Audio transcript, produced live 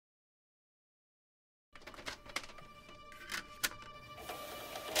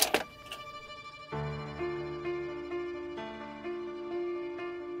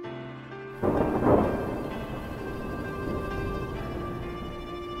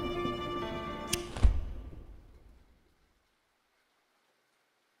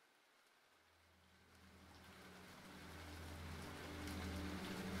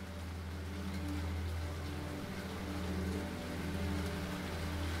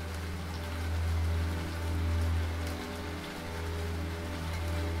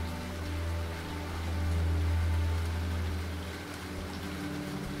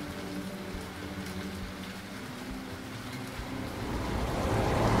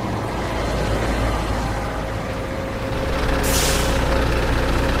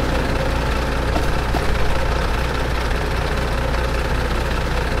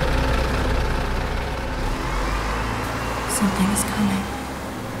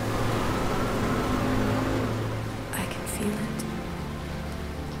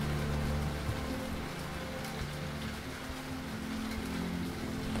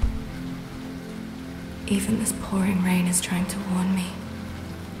Even this pouring rain is trying to warn me.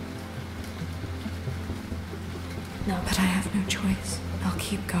 No, but I have no choice. I'll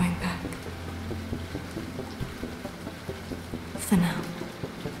keep going back. For now.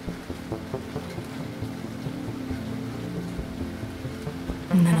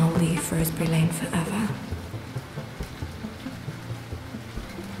 And then I'll leave Roseberry Lane forever.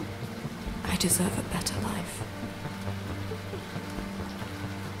 I deserve a better life.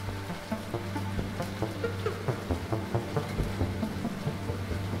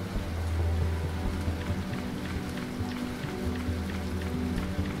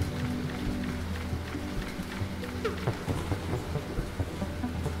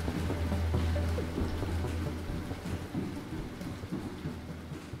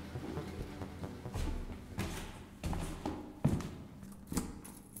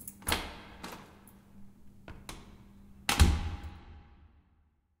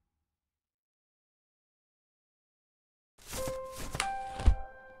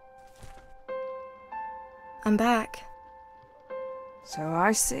 I'm back. So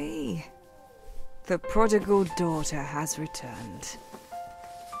I see. The prodigal daughter has returned.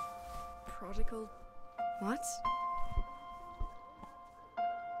 Prodigal... what?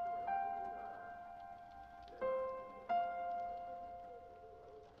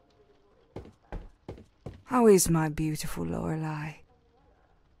 How is my beautiful Lorelai?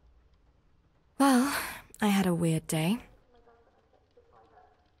 Well, I had a weird day.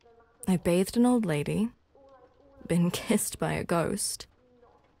 I bathed an old lady, been kissed by a ghost,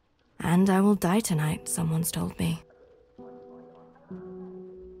 and I will die tonight, someone's told me.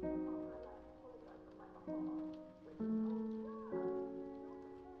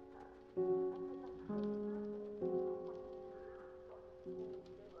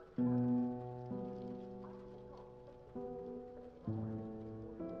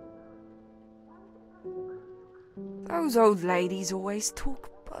 Those old ladies always talk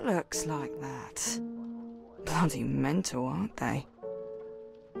bollocks like that. Bloody mental, aren't they?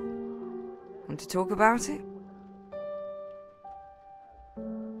 Want to talk about it?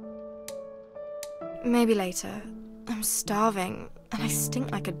 Maybe later. I'm starving, and I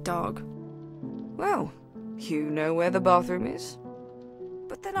stink like a dog. Well, you know where the bathroom is.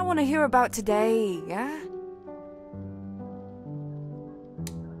 But then I want to hear about today, yeah?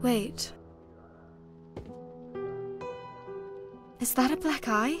 Wait. Is that a black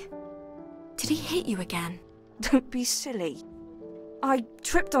eye? Did he hit you again? Don't be silly. I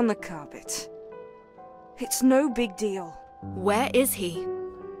tripped on the carpet. It's no big deal. Where is he?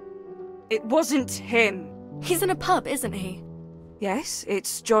 It wasn't him. He's in a pub, isn't he? Yes,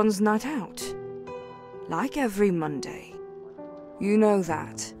 it's John's night out. Like every Monday. You know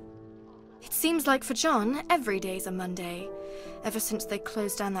that. It seems like for John, every day's a Monday. Ever since they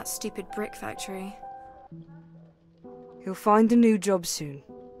closed down that stupid brick factory. He'll find a new job soon.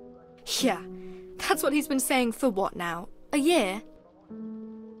 Yeah, that's what he's been saying for what now? A year?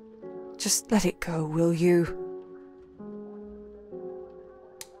 Just let it go, will you?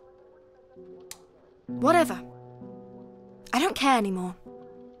 Whatever. I don't care anymore.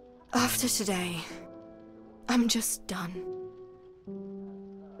 After today, I'm just done.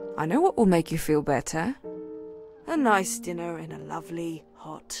 I know what will make you feel better. A nice dinner in a lovely,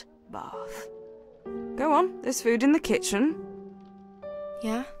 hot bath. Go on, there's food in the kitchen.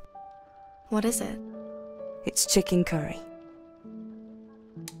 Yeah? What is it? It's chicken curry.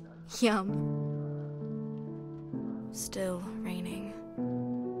 Yum. Still raining.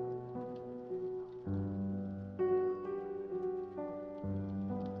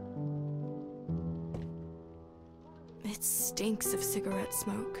 It stinks of cigarette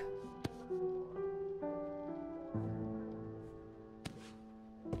smoke.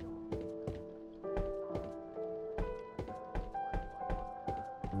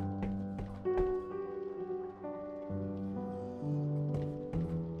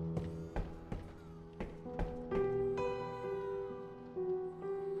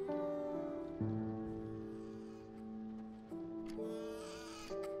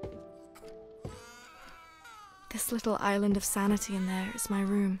 This little island of sanity in there is my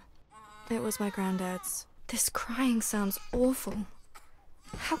room. It was my granddad's. This crying sounds awful.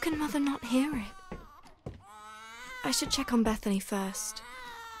 How can Mother not hear it? I should check on Bethany first.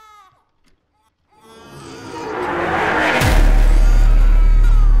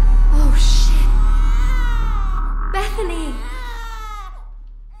 Oh shit! Bethany!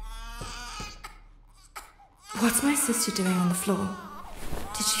 What's my sister doing on the floor?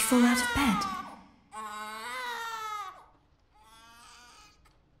 Did she fall out of bed?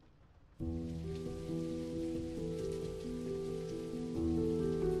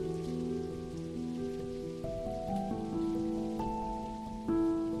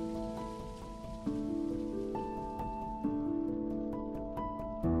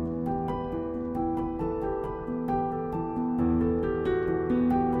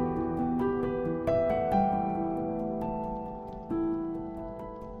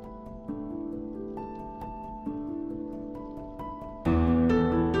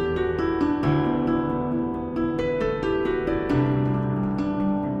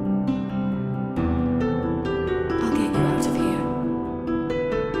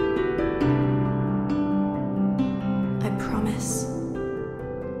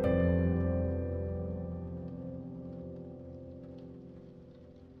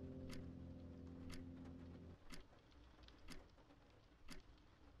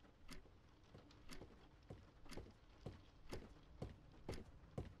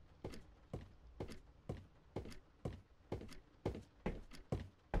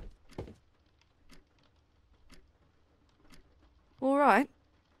 right?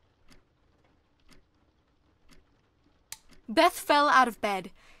 Beth fell out of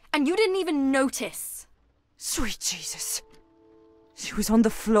bed, and you didn't even notice. Sweet Jesus. She was on the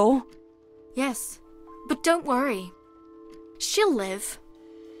floor? Yes, but don't worry. She'll live.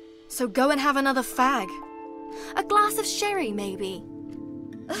 So go and have another fag. A glass of sherry, maybe.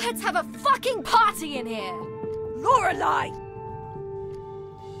 Let's have a fucking party in here! Lorelai!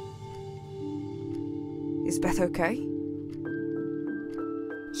 Is Beth okay?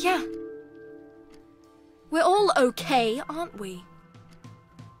 Yeah. We're all okay, aren't we?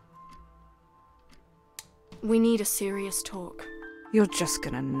 We need a serious talk. You're just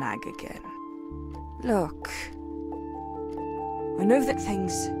gonna nag again. Look, I know that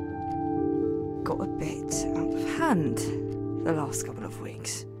things got a bit out of hand the last couple of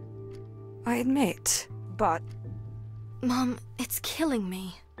weeks. I admit, but... Mum, it's killing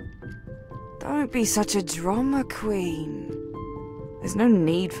me. Don't be such a drama queen. There's no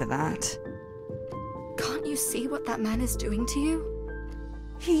need for that. Can't you see what that man is doing to you?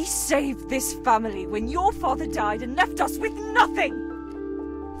 He saved this family when your father died and left us with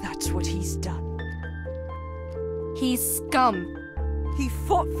nothing! That's what he's done. He's scum. He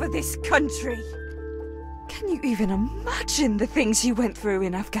fought for this country. Can you even imagine the things he went through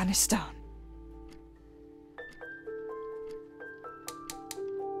in Afghanistan?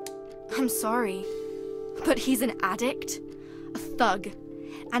 I'm sorry, but he's an addict, a thug,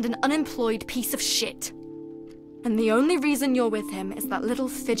 and an unemployed piece of shit. And the only reason you're with him is that little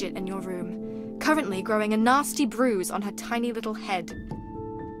fidget in your room, currently growing a nasty bruise on her tiny little head.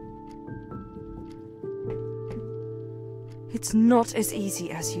 It's not as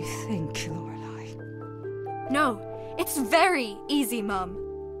easy as you think, Lorelai. No, it's very easy, Mum.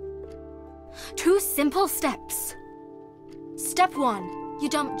 2 simple steps. Step 1, you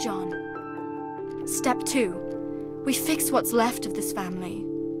dump John. Step 2, we fix what's left of this family.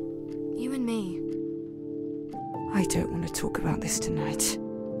 You and me. I don't want to talk about this tonight.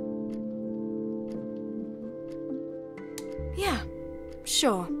 Yeah,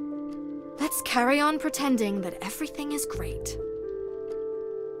 sure. Let's carry on pretending that everything is great.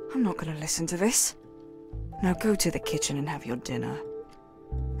 I'm not going to listen to this. Now go to the kitchen and have your dinner.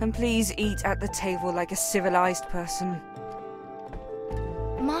 And please eat at the table like a civilized person.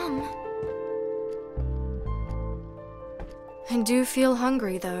 Mum. I do feel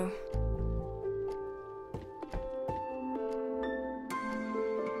hungry, though.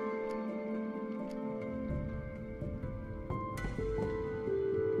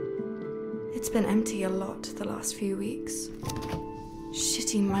 It's been empty a lot the last few weeks.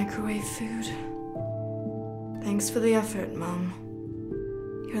 Shitty microwave food. Thanks for the effort, Mum.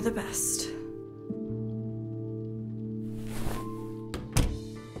 You're the best.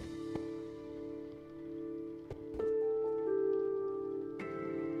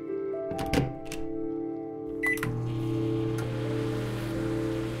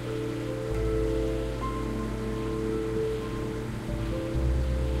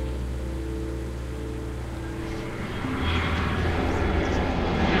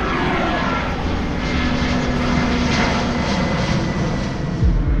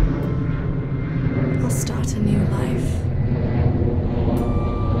 Start a new life.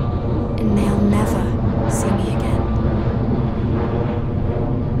 And they'll never see me again.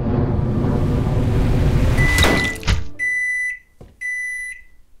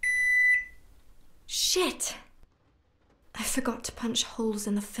 Shit! I forgot to punch holes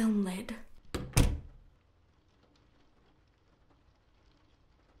in the film lid.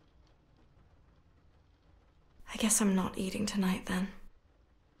 I guess I'm not eating tonight then.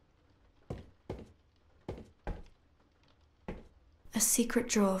 A secret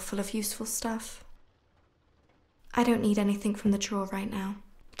drawer full of useful stuff. I don't need anything from the drawer right now.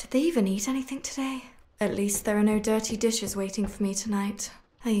 Did they even eat anything today? At least there are no dirty dishes waiting for me tonight.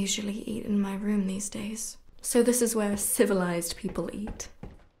 I usually eat in my room these days. So this is where civilized people eat.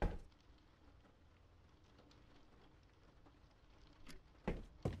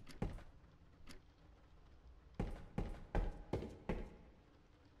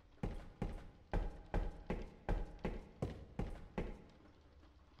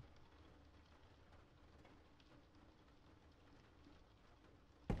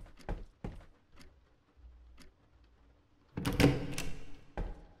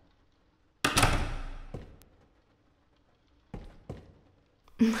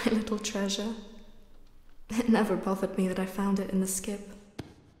 My little treasure. It never bothered me that I found it in the skip.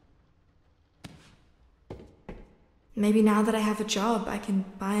 Maybe now that I have a job, I can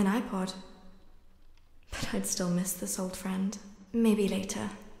buy an iPod. But I'd still miss this old friend. Maybe later.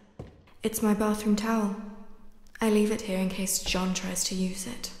 It's my bathroom towel. I leave it here in case John tries to use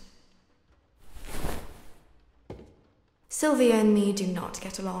it. Sylvia and me do not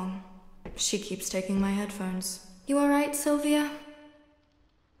get along. She keeps taking my headphones. You alright, Sylvia?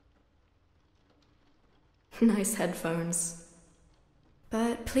 Nice headphones.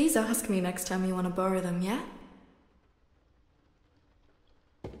 But please ask me next time you want to borrow them, yeah?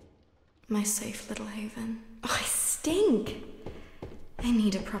 My safe little haven. Oh, I stink! I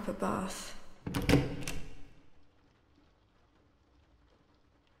need a proper bath.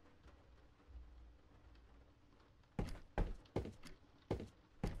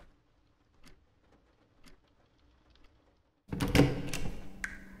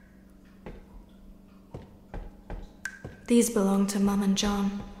 These belong to Mum and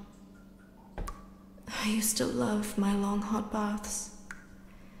John. I used to love my long hot baths.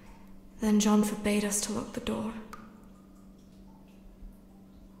 Then John forbade us to lock the door.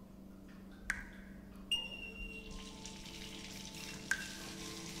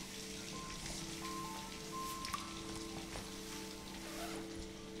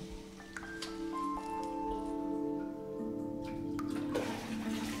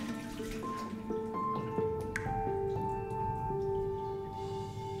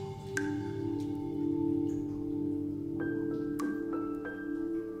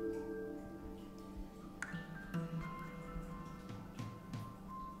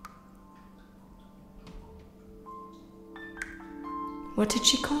 What did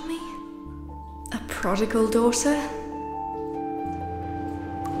she call me? A prodigal daughter?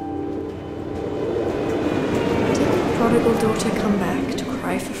 Did the prodigal daughter come back to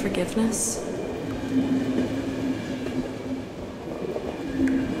cry for forgiveness?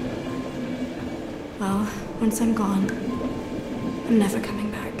 Well, once I'm gone, I'm never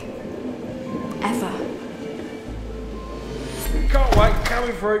coming back. Ever. Can't wait,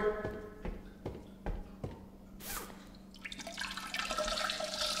 coming through.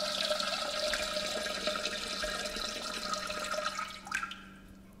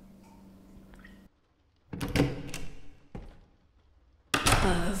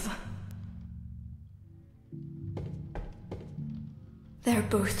 They're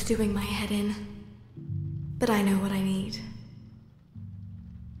both doing my head in, but I know what I need.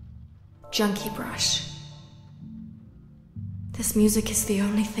 Junkie brush. This music is the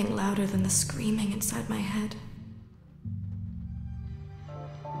only thing louder than the screaming inside my head.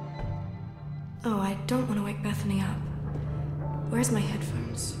 Oh, I don't want to wake Bethany up. Where's my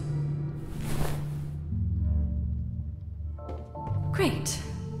headphones? Great.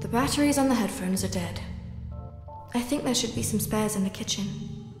 The batteries on the headphones are dead. I think there should be some spares in the kitchen.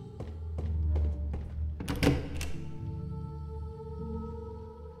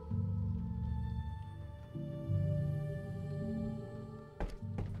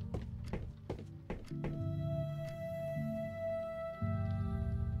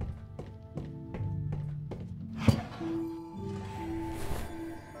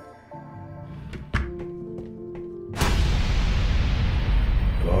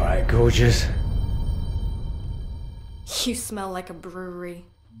 All right, gorgeous. You smell like a brewery.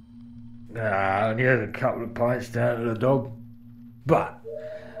 I only had a couple of pints down to the dog, but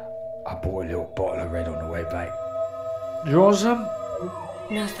I bought a little bottle of red on the way back. Do you want some?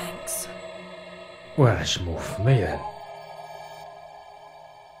 No thanks. Well, that's more for me then.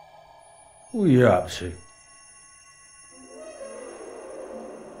 What are you up to?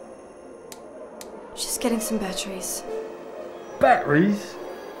 Just getting some batteries. Batteries?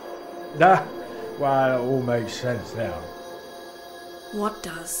 Nah, well, it all makes sense now. What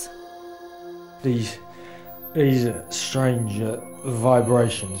does? These strange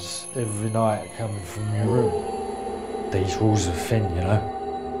vibrations every night coming from your room. These walls are thin, you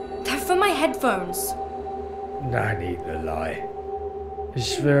know. They're for my headphones. No need to lie.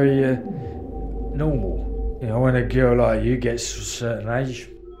 It's very normal, you know, when a girl like you gets to a certain age.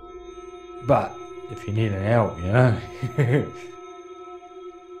 But if you need any help, you know.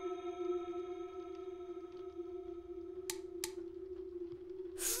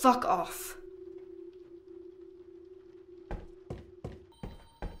 Fuck off.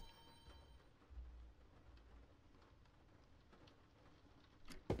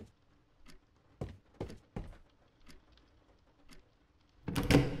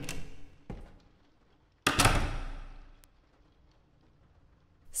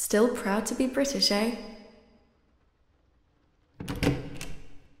 Still proud to be British, eh?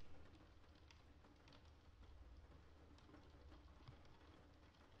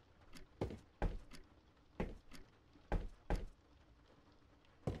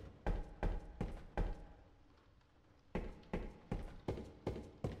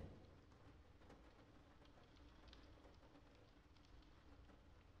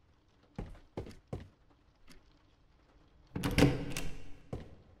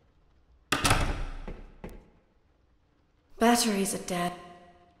 Batteries are dead.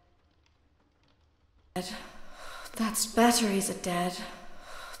 That's batteries are dead.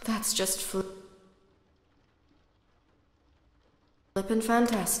 That's just flippin'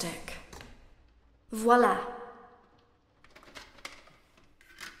 fantastic. Voila.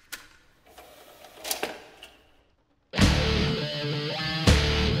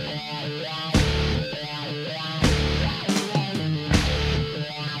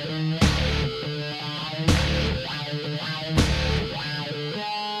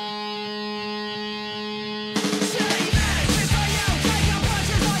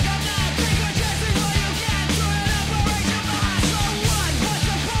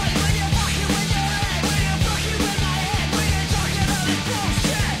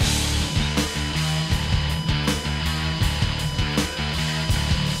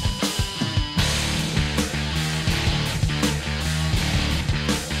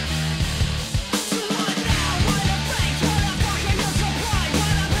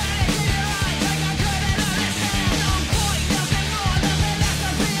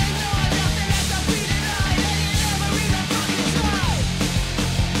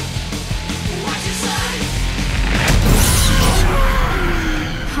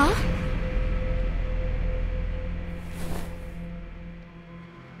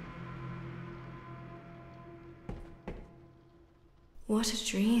 What a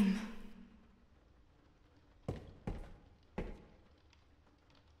dream.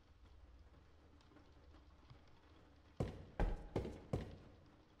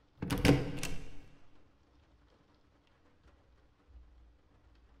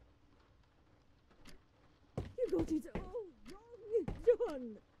 You got it all wrong,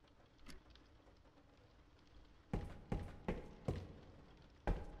 John.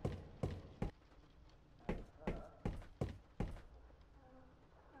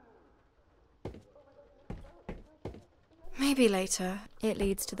 Maybe later. It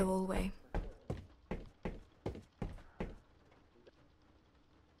leads to the hallway.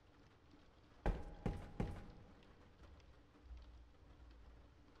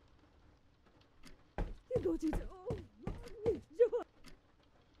 You got it all wrong, John.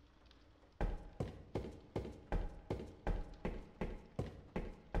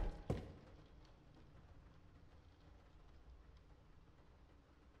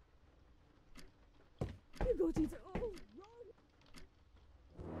 You got it all wrong.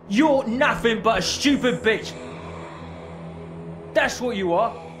 You're nothing but a stupid bitch. That's what you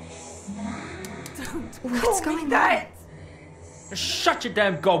are. What's going on? Shut your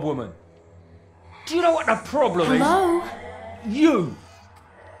damn gob, woman. Do you know what the problem Hello? is? You.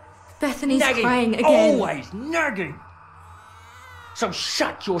 Bethany's Nagging. crying again. Always nagging. So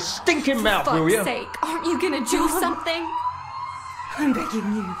shut your stinking mouth, For will you? fuck's sake, aren't you gonna do something? I'm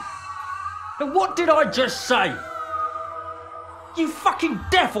begging you. Now, what did I just say? You fucking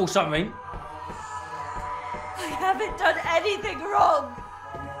deaf or something? I haven't done anything wrong.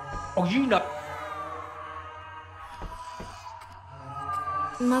 Oh, you know.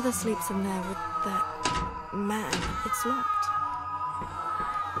 Mother sleeps in there with that man. It's locked.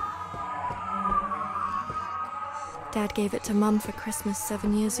 Dad gave it to Mum for Christmas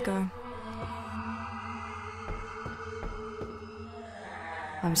 7 years ago.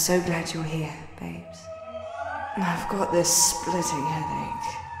 I'm so glad you're here, babes. I've got this splitting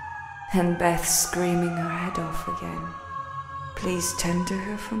headache. And Beth screaming her head off again. Please tend to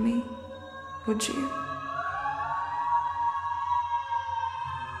her for me, would you?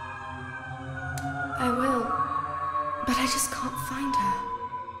 I will, but I just can't find her.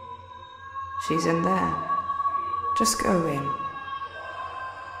 She's in there. Just go in.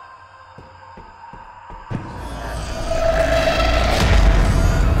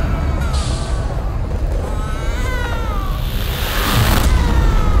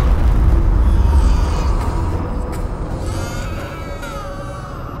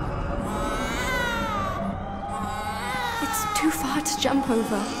 It's too far to jump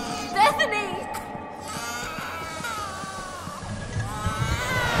over. Bethany!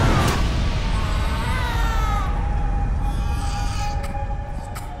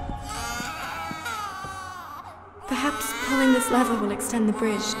 Perhaps pulling this lever will extend the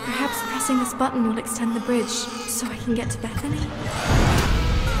bridge. Perhaps pressing this button will extend the bridge so I can get to Bethany.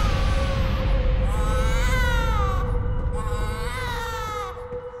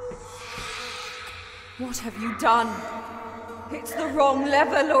 What have you done? It's the wrong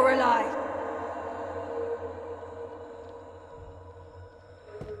lever, Lorelai.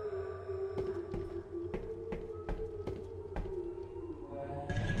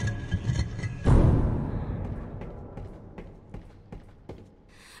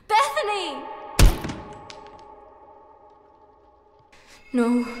 Bethany!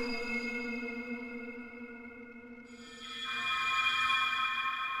 No.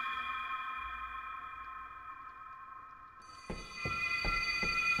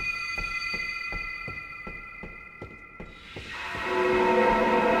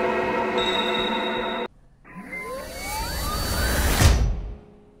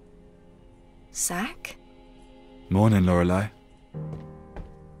 Zach? Morning, Lorelai.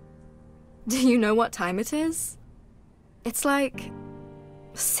 Do you know what time it is? It's like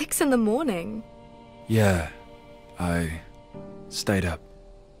 6 in the morning. Yeah, I stayed up.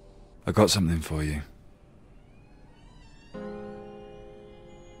 I got something for you.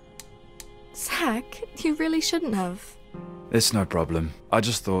 Zach, you really shouldn't have. It's no problem. I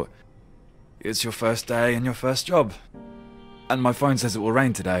just thought it's your first day and your first job. And my phone says it will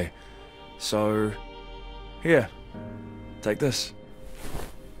rain today. So, here, take this.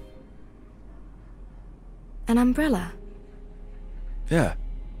 An umbrella? Yeah.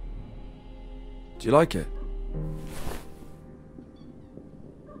 Do you like it?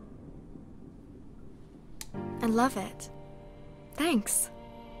 I love it. Thanks.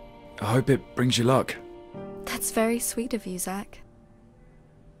 I hope it brings you luck. That's very sweet of you, Zach.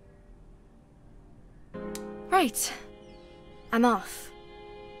 Right. I'm off.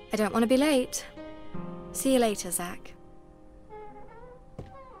 I don't want to be late. See you later, Zach.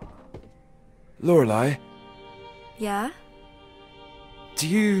 Lorelai, Yeah? do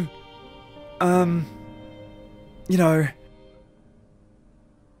you, you know,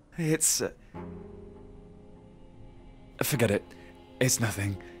 it's, forget it. It's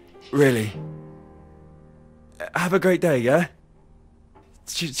nothing. Really. Have a great day, yeah?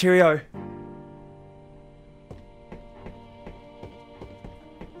 Cheerio.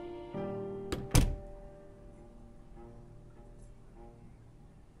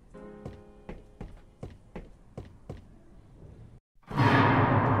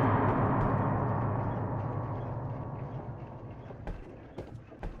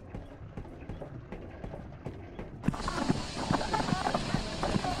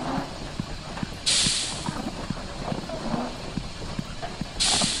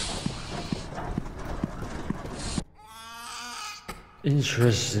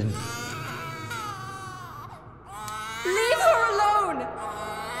 Interesting. Leave her alone!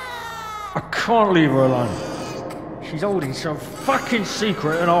 I can't leave her alone. She's holding some fucking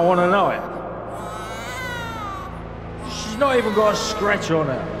secret and I want to know it. She's not even got a scratch on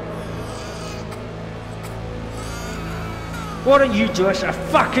her. Why don't you do us a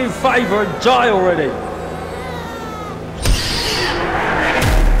fucking favour and die already?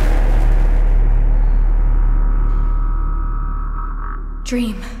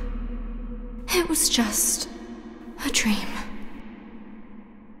 Dream. It was just a dream.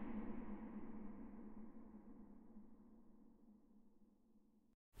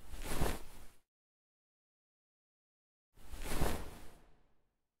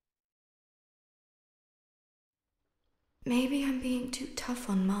 Maybe I'm being too tough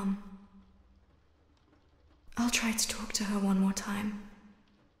on Mum. I'll try to talk to her one more time.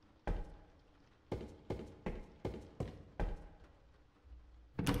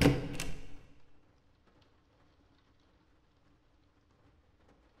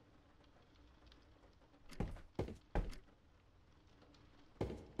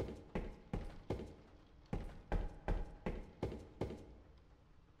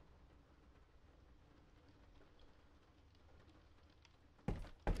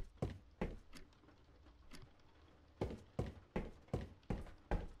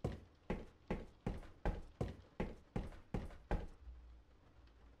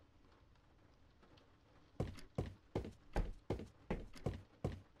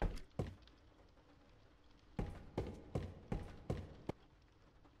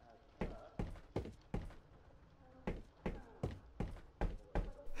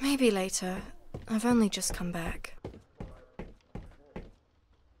 Maybe later. I've only just come back.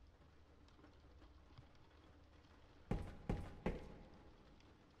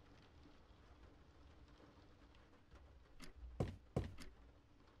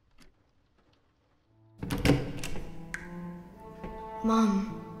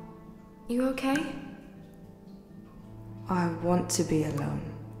 Mom, you okay? I want to be alone.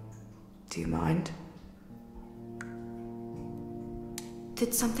 Do you mind?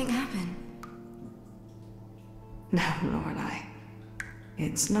 Did something happen? No, Lorelai.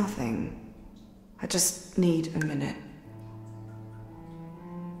 It's nothing. I just need a minute.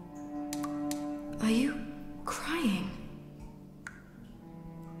 Are you crying?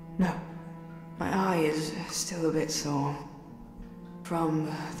 No. My eye is still a bit sore. From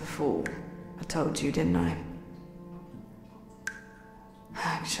the fall. I told you, didn't I?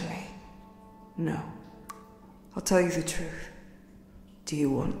 No. I'll tell you the truth. Do you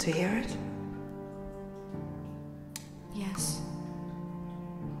want to hear it? Yes.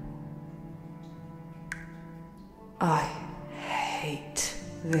 I hate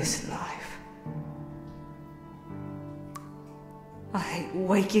this life. I hate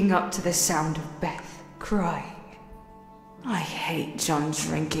waking up to the sound of Beth crying. I hate John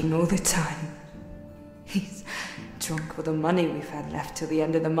drinking all the time. He's drunk all the money we've had left till the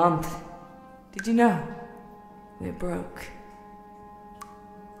end of the month. Did you know? We're broke.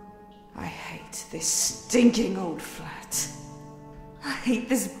 I hate this stinking old flat. I hate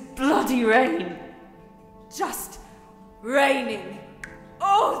this bloody rain. Just raining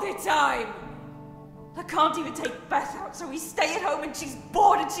all the time. I can't even take Beth out, so we stay at home and she's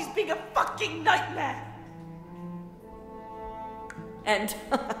bored and she's being a fucking nightmare. And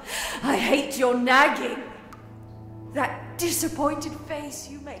I hate your nagging. That disappointed face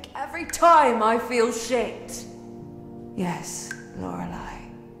you make every time I feel shit. Yes,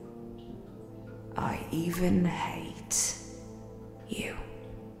 Lorelai. I even hate you.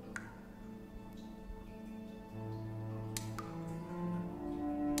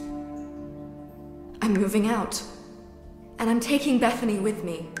 I'm moving out. And I'm taking Bethany with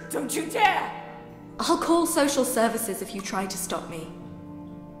me. Don't you dare! I'll call social services if you try to stop me.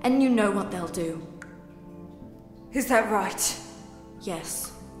 And you know what they'll do. Is that right?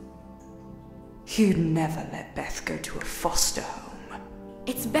 Yes. You'd never let Beth go to a foster home.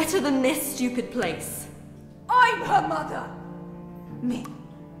 It's better than this stupid place. I'm her mother! Me.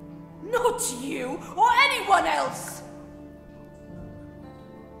 Not you, or anyone else!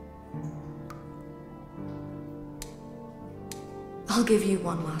 I'll give you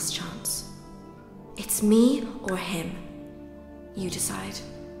one last chance. It's me or him. You decide.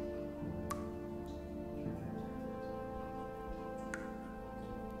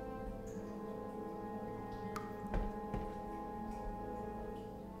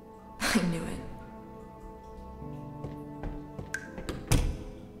 I knew it.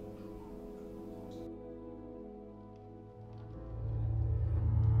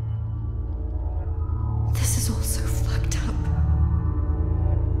 This is all so fucked up.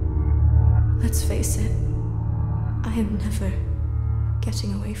 Let's face it, I am never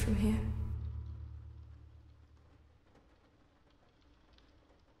getting away from here.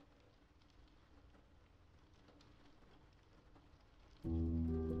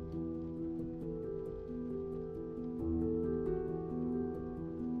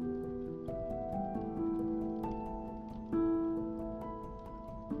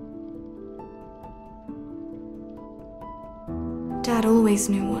 Dad always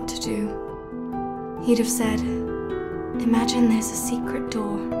knew what to do. He'd have said, imagine there's a secret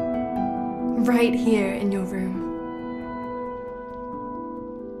door right here in your room.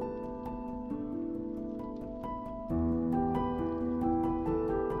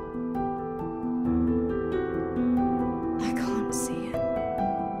 I can't see it.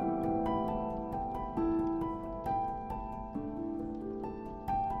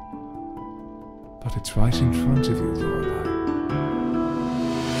 But it's right in front of you, Lorelai.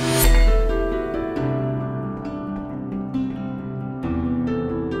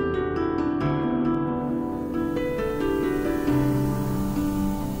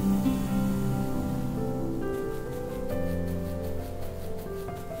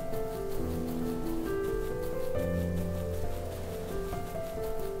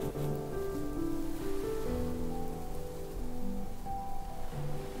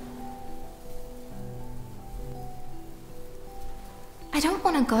 I don't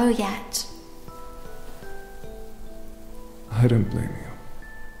want to go yet. I don't blame you.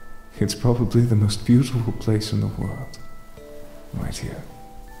 It's probably the most beautiful place in the world. Right here.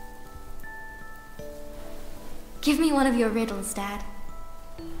 Give me one of your riddles, Dad.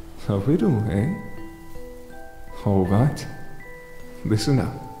 A riddle, eh? All right. Listen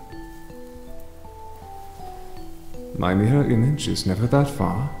up. My mirror image is never that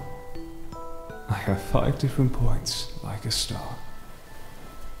far. I have 5 different points, like a star.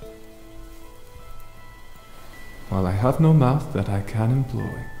 While I have no mouth that I can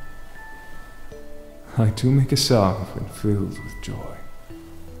employ, I do make a sound when filled with joy.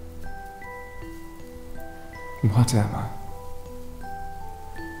 What am I?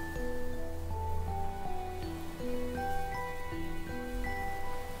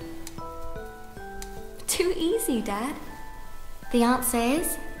 Too easy, Dad. The answer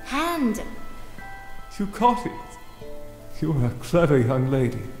is hand. You caught it. You're a clever young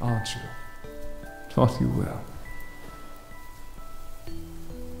lady, aren't you? Taught you well.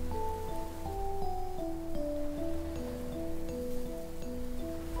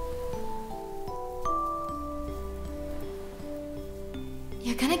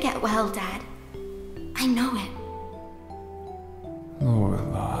 You're gonna get well, Dad. I know it.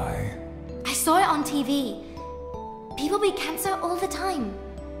 Lorelai. I saw it on TV. People beat cancer all the time.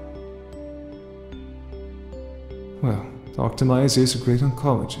 Well, Dr. Myers is a great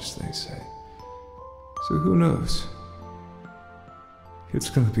oncologist, they say. So who knows? It's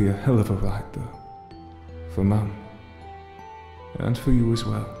gonna be a hell of a ride, though. For Mum. And for you as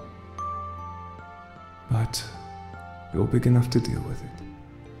well. But you're big enough to deal with it.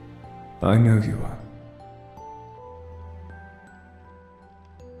 I know you are.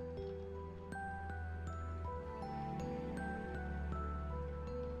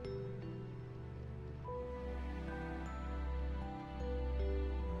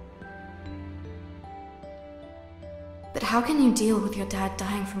 But how can you deal with your dad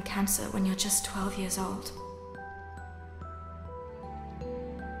dying from cancer when you're just 12 years old?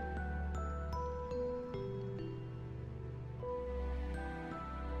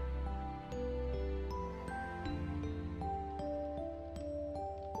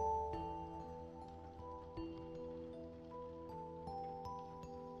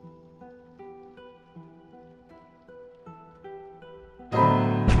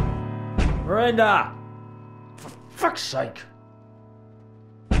 Miranda! For fuck's sake!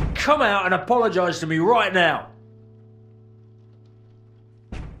 Come out and apologise to me right now!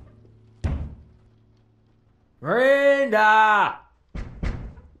 Miranda!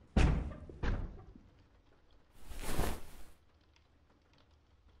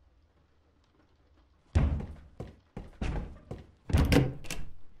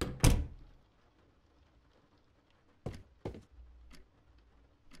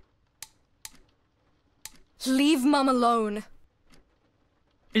 Leave Mum alone.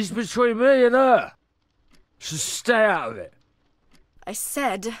 It's between me and her. So stay out of it. I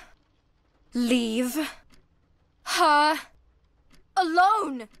said, leave her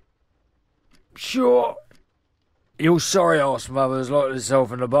alone. Sure. Your sorry-ass mother's locked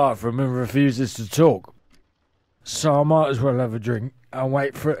herself in the bathroom and refuses to talk. So I might as well have a drink and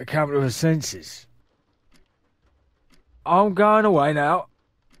wait for it to come to her senses. I'm going away now.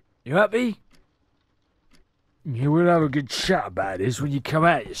 You happy? You will have a good chat about this when you come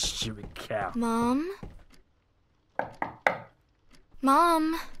out, you stupid cow. Mom?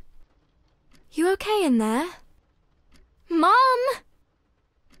 Mom? You okay in there? Mom?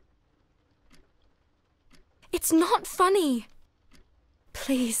 It's not funny.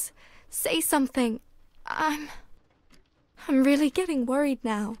 Please, say something. I'm really getting worried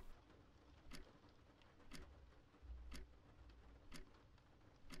now.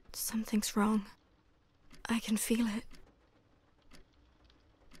 Something's wrong. I can feel it.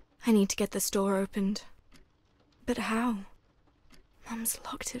 I need to get this door opened. But how? Mum's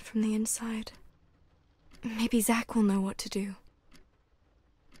locked it from the inside. Maybe Zach will know what to do.